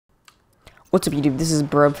What's up YouTube, this is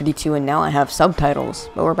Brub52 and now I have subtitles,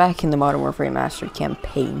 but we're back in the Modern Warfare Remastered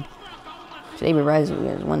campaign. Today we rise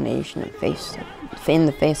as one nation in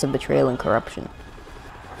the face of betrayal and corruption.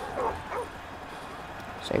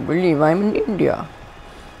 So I believe I'm in India.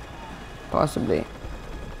 Possibly.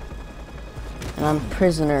 And I'm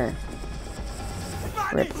prisoner.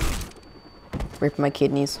 Rip. Rip my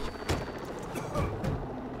kidneys.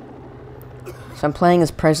 So I'm playing as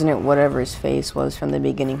President whatever his face was from the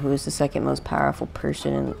beginning, who is the second most powerful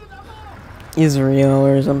person in Israel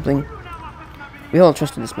or something. We all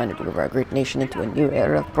trusted this man to deliver our great nation into a new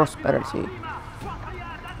era of prosperity.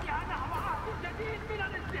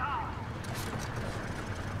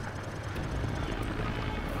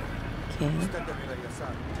 Okay.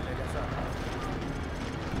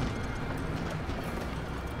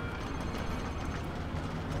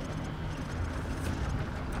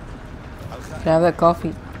 Can I have that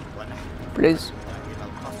coffee? Please.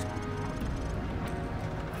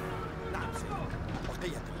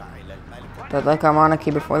 But like our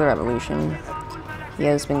monarchy before the revolution, he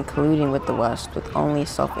has been colluding with the West with only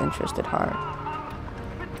self-interest at heart.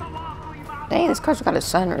 Dang, this car's got a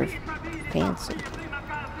sunroof. Fancy.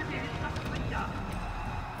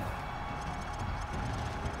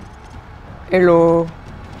 Hello.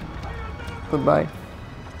 Goodbye.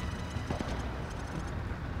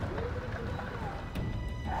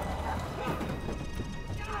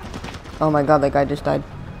 Oh my god, that guy just died.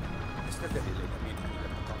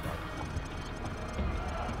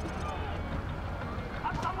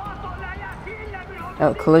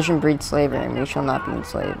 Oh, collision breeds slavery, and we shall not be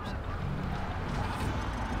enslaved.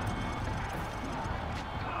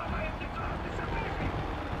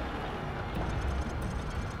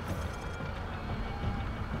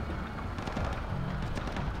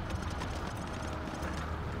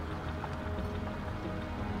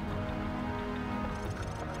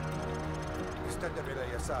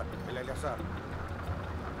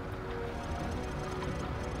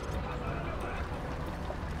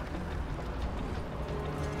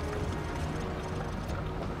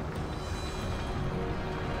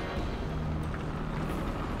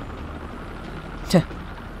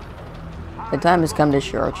 The time has come to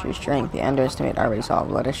show our true strength. They underestimate our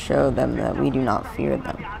resolve. Let us show them that we do not fear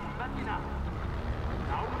them.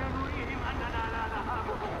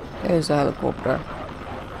 There's a helicopter.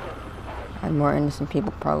 And more innocent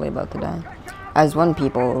people probably about to die. As one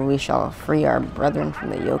people, we shall free our brethren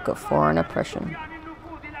from the yoke of foreign oppression.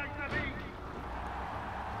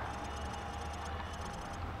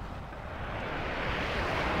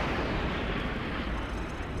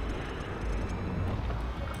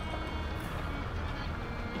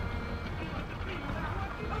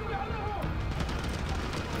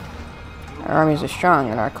 Our armies are strong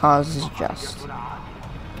and our cause is just.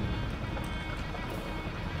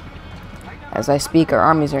 As I speak, our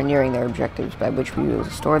armies are nearing their objectives, by which we will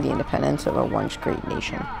restore the independence of a once great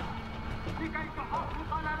nation.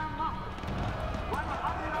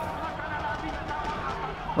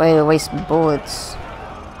 Way to waste bullets,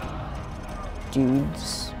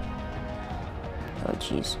 dudes. Oh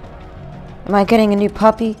jeez. Am I getting a new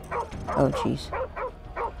puppy? Oh jeez.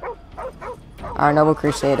 Our noble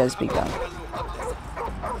crusade has begun.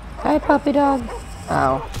 Hi, puppy dog.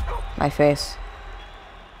 Ow. My face.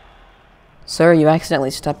 Sir, you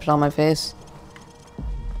accidentally stepped on my face.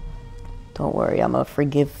 Don't worry, I'm a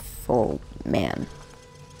forgiveful man.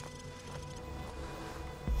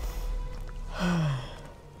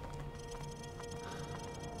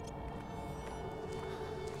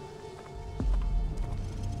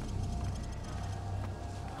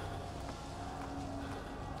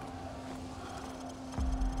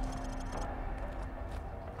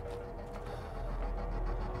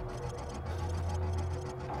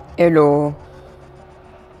 Hello.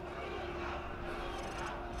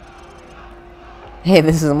 Hey,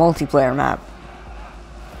 this is a multiplayer map.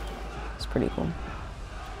 It's pretty cool.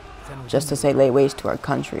 Just to say lay waste to our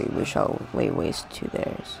country, we shall lay waste to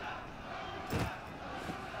theirs.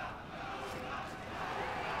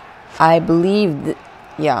 I believe that...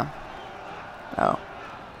 yeah. Oh.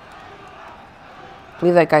 I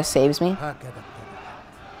believe that guy saves me.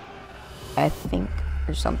 I think.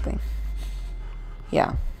 Or something.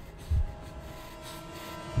 Yeah.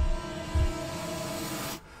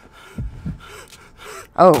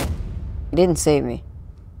 Oh, he didn't save me.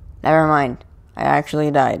 Never mind. I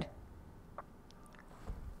actually died.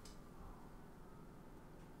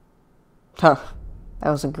 Huh.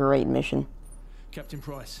 That was a great mission. Captain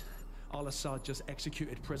Price, Al-Assad just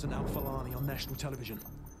executed President Al-Falani on national television.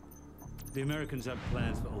 The Americans have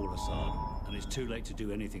plans for Al-Assad, and it's too late to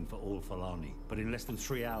do anything for all Falani. But in less than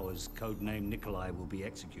 3 hours, codename Nikolai will be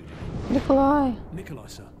executed. Nikolai. Nikolai,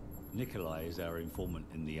 sir. Nikolai is our informant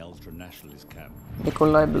in the ultra-nationalist camp.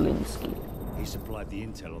 Nikolai Belinsky. He supplied the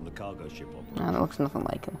intel on the cargo ship operation. Nah, that looks nothing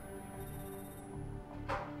like him.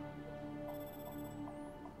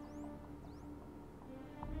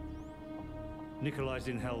 Nikolai's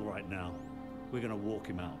in hell right now. We're gonna walk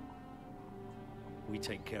him out. We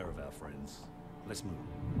take care of our friends. Let's move.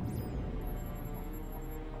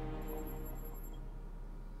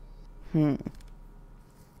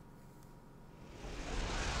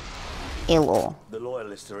 Hello. The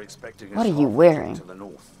loyalists are expecting us. What are you wearing? To the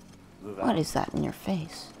north. What is that in your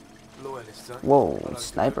face? Loyalists, huh? Whoa,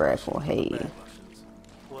 sniper rifle, hey.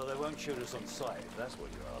 Well, they won't shoot us on sight, if that's what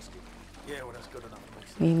you're asking. Yeah, well, that's good enough.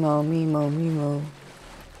 Mimo, Mimo, Mimo.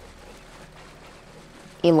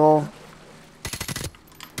 Hello.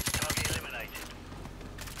 Target eliminated.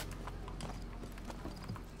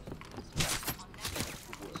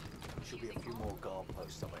 Should be a few more guard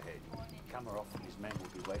posts up ahead. Kamarov and his men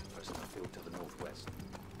will be waiting for us in the field to the northwest.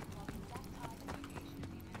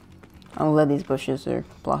 I'm glad these bushes are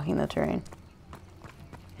blocking the terrain.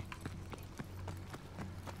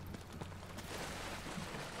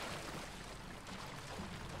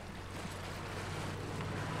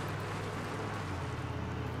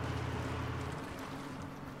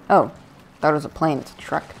 Oh, thought it was a plane. It's a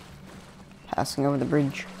truck passing over the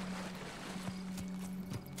bridge.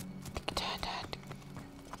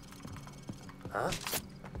 Huh?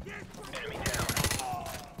 Enemy down.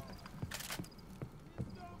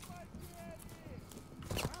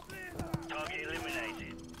 Target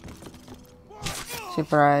eliminated.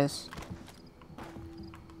 Surprise.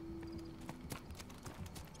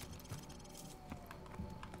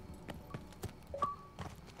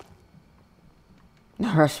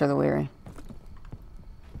 No rest for the weary.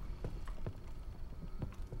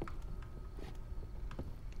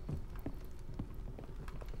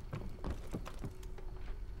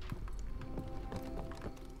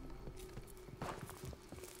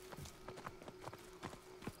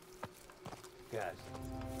 Guys,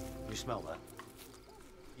 you smell that?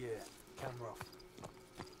 Yeah, camera off.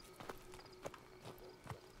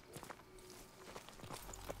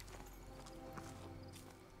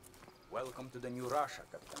 Welcome to the new Russia,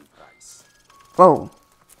 Captain Price. Whoa.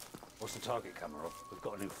 What's the target, Kamarov? We've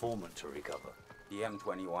got an informant to recover. The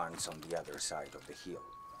M21's on the other side of the hill.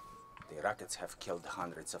 The rockets have killed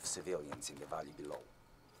hundreds of civilians in the valley below.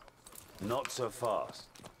 Not so fast.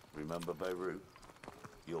 Remember Beirut?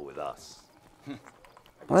 You're with us.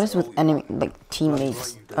 What is with enemy, like,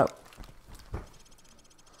 teammates? Oh.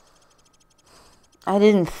 I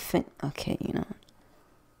didn't think. Okay, you know.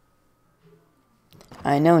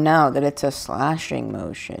 I know now that it's a slashing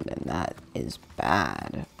motion, and that is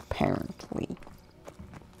bad, apparently.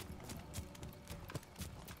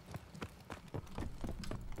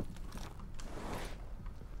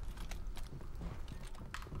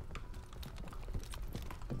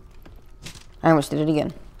 I almost did it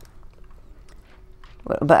again.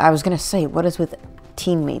 But I was gonna say, what is with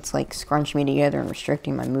teammates, like, scrunching me together and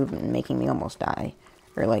restricting my movement and making me almost die?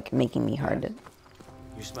 Or, like, making me hard to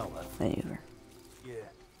You smell that? maneuver. Yeah,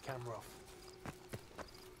 camera off.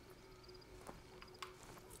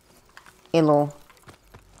 Hello.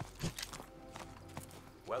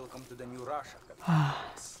 Welcome to the new Russia, Captain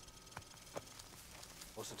Price.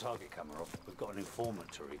 What's the target, Kamarov? We've got an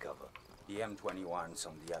informant to recover. The M21's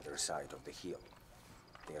on the other side of the hill.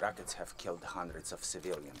 The rockets have killed hundreds of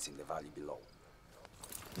civilians in the valley below.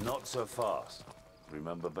 Not so fast.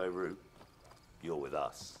 Remember Beirut? You're with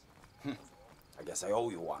us. I guess I owe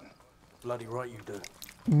you one. Bloody right you do.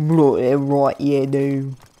 Bloody right, yeah,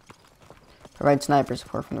 dude. Provide sniper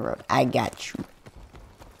support from the road. I got you.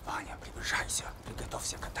 Ваня, приближайся.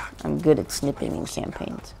 Приготовься к атаке. I'm good at snipping in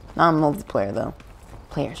campaigns. Not in multiplayer, though.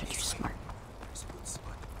 Players are too smart.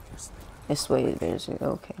 This way, there's a...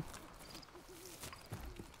 Okay.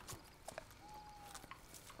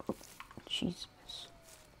 Oh, Jesus.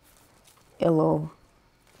 Hello.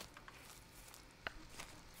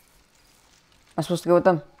 Am I supposed to go with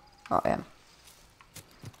them? Oh, yeah.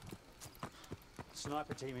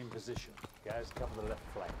 Sniper team in position. Guys, cover the left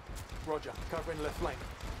flank. Roger, covering left flank.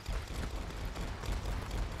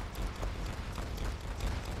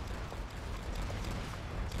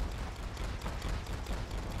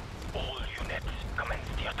 All units, commence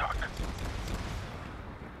the attack.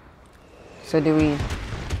 So do we...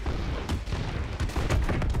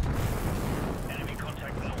 Enemy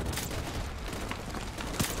contact below.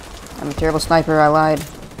 I'm a terrible sniper, I lied.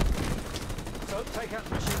 So take out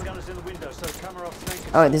the machine gunners in the window so Kamarov's men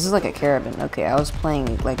can... Oh, this is like a carabin. Okay, I was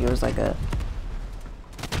playing like it was like a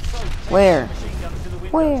Where? Machine guns to the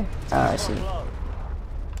window. Where? Oh, I see. Below.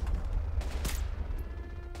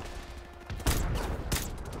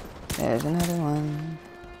 There's another one.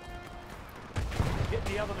 Get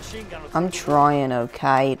the other machine gun. I'm trying,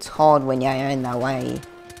 okay? It's hard when you're in the way.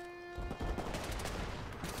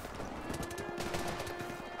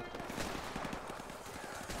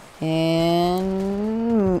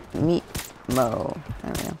 And meet Mo.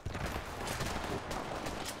 There we go.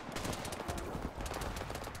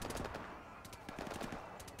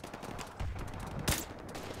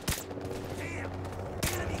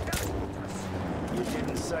 You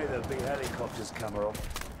didn't say there'd be helicopters, Kamarov.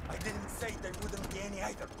 I didn't say there wouldn't be any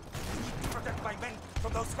either. We need to protect my men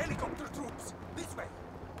from those helicopter troops. This way.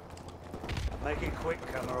 Make it quick,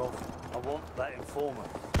 Kamarov. I want that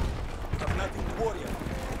informant. You have nothing to worry about.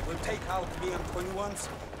 We'll take out BM-21s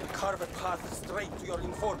and carve a path straight to your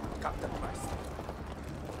informant, Captain Price.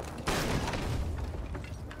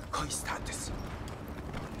 Какой статус?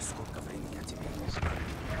 Сколько времени тебе нужно?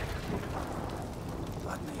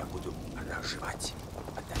 Ладно, я буду разжевать.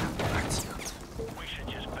 Отдавать их. We should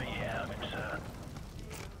just be out of him, sir.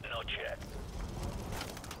 Not yet.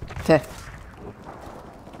 Teh.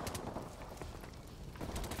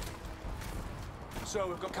 So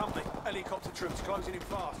we've got company. Helicopter troops closing in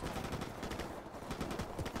fast.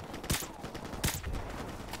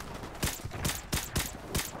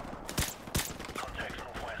 Contact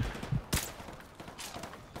northwest.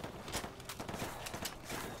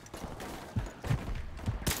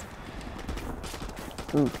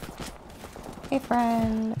 Ooh. Hey,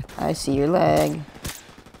 friend. I see your leg.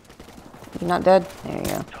 You're not dead? There you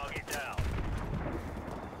go. Target down.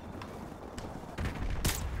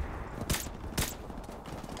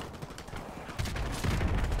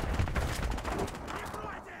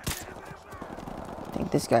 I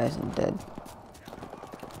think this guy isn't dead.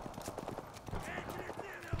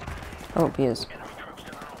 Oh, he is. Enemy troops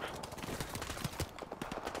to the north.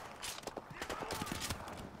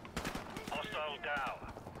 Hostile down.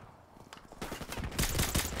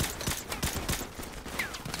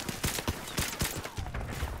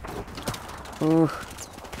 Ooh.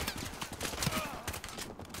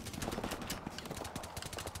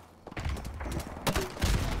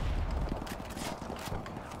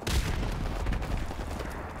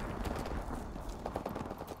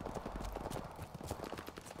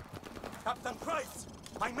 Captain Price,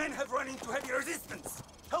 my men have run into heavy resistance.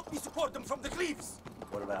 Help me support them from the cliffs.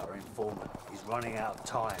 What about our informant? He's running out of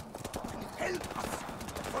time. Help us.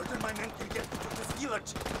 The further my men can get to this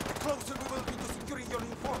village, the closer we will be to securing your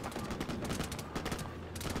informant.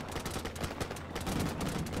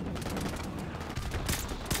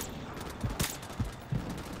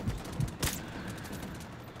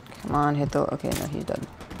 Come on, hit the... Okay, no, he's dead.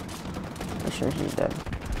 I'm sure he's dead.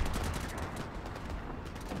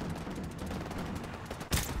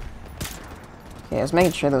 Okay, I was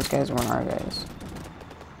making sure those guys weren't our guys.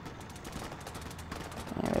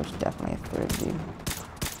 Yeah, there's definitely a third dude.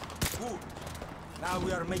 Good. Now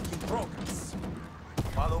we are making progress.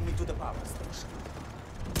 Follow me to the power station.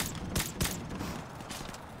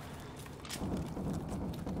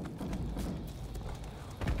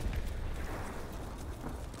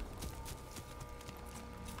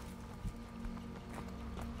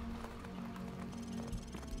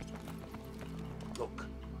 Look,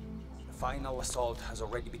 the final assault has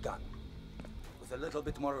already begun. With a little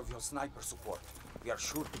bit more of your sniper support, we are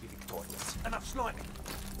sure to be victorious. Enough sniping.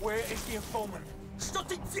 Where is the informant? Что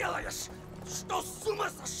ты делаешь? Что с ума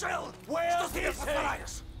сошел? Where Что ты is he?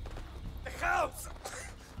 повторяешь? The house!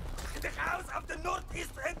 The house of the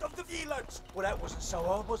northeast end of the village! Well, that wasn't so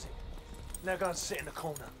hard, was it? Now go and sit in the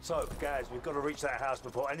corner. So, guys, we've got to reach that house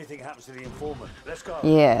before anything happens to the informant. Let's go.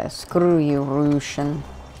 Yeah, screw you, Russian.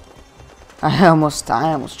 I almost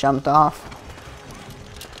jumped off.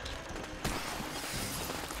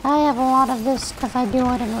 I have a lot of this because I do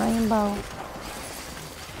it in Rainbow.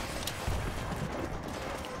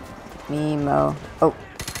 Mimo. Oh.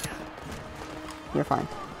 You're fine.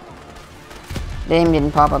 Name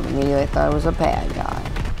didn't pop up immediately. I thought it was a bad guy.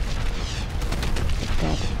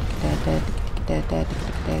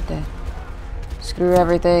 Screw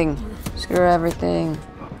everything. Screw everything.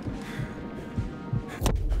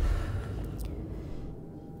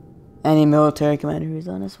 Any military commander who is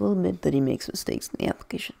honest will admit that he makes mistakes in the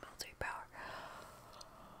application of military power.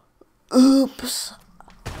 Oops.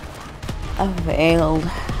 I failed.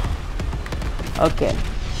 Okay.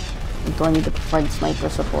 Do I need to provide sniper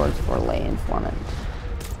support for lay informant?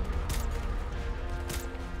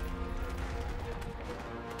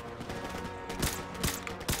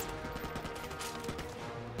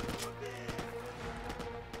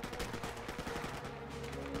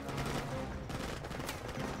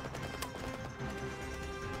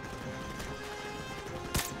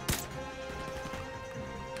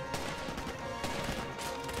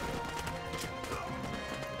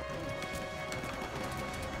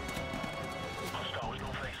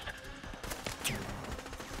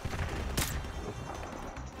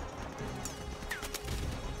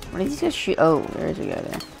 What did these guys shoot? Oh, there's a guy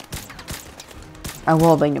there. I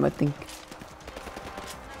wallbanged him, I think.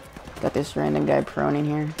 Got this random guy prone in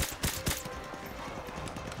here.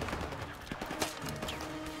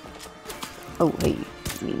 Oh, hey,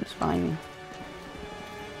 memes behind me.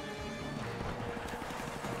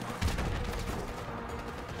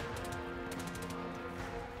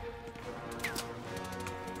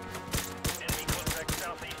 Enemy contact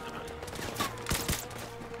southeast of us.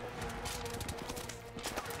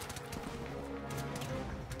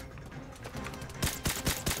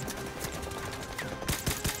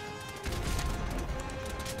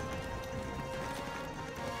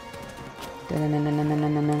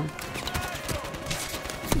 Da-na-na-na-na-na-na.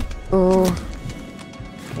 Oh.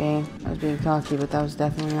 Okay, I was being cocky, but that was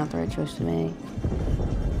definitely not the right choice to make.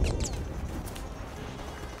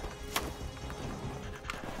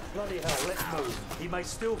 Bloody hell, let's move. He may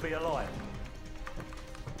still be alive.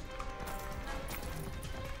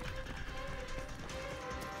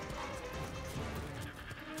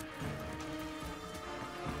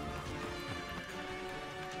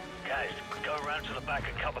 Guys, go around to the back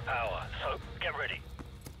and cut the power. So, get ready.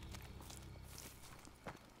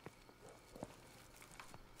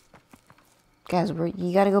 Guys,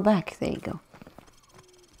 you gotta go back. There you go.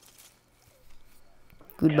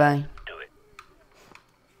 Goodbye. Do it.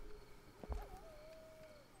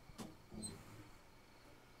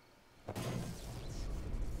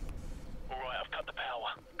 Alright, I've cut the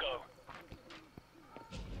power. Go.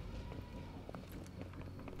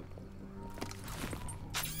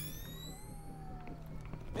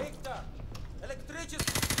 Victor! Electricity!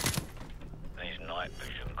 These night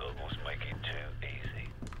vision goggles make it too easy.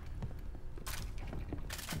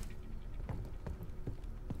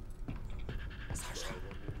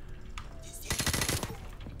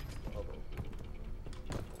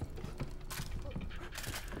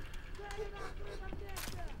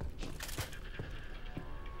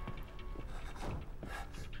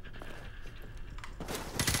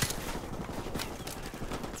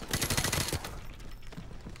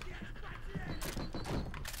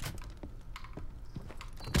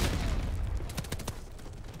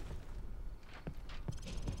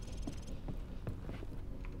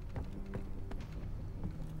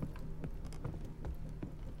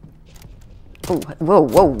 Oh, whoa,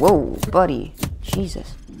 whoa, whoa, buddy.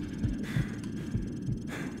 Jesus.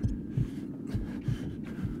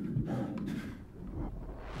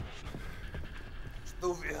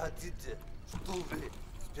 Что вы хотите? Что вы?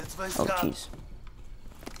 Oh, Спецвойска? jeez.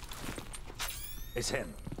 It's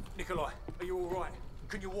him. Nikolai, are you alright?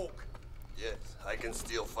 Can you walk? Yes, I can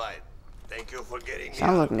still fight. Thank you for getting me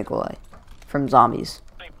Sounds out. like Nikolai from Zombies.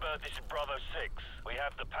 Big Bird, this is Bravo 6. We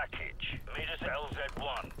have the package. Meet us at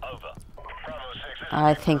LZ1. Over. Bravo 6, this is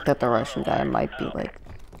I Big think Bird. that the Russian guy might be, like,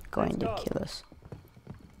 going to kill us.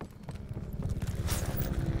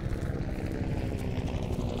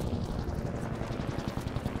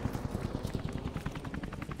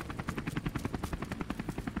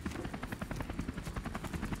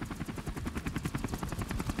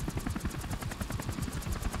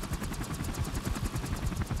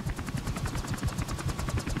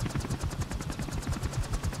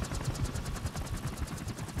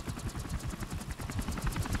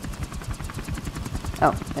 Oh,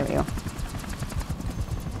 there we go.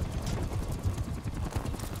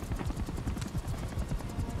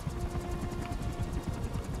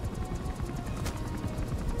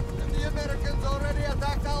 And the Americans already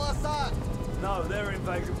attacked Al-Assad. No, their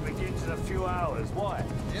invasion begins in a few hours. Why?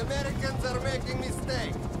 The Americans are making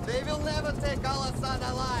mistakes. They will never take Al-Assad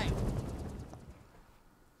alive.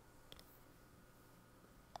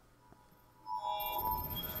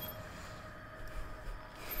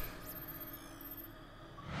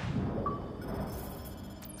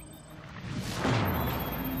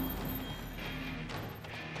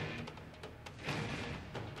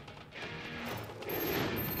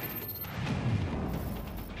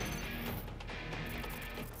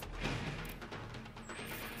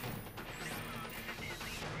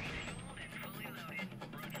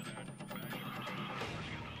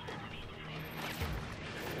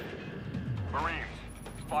 Marines,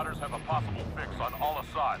 spotters have a possible fix on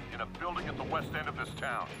Al-Assad in a building at the west end of this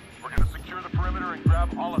town. We're gonna secure the perimeter and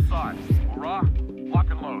grab Al-Assad. Hurrah! Lock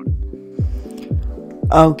and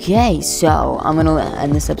load. Okay, so I'm gonna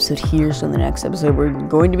end this episode here. So in the next episode, we're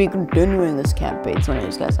going to be continuing this campaign. So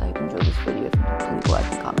anyways, guys, I hope you enjoyed this video. If you did, please like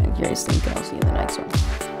and comment what you guys think. I'll see you in the next one.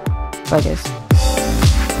 Bye, guys.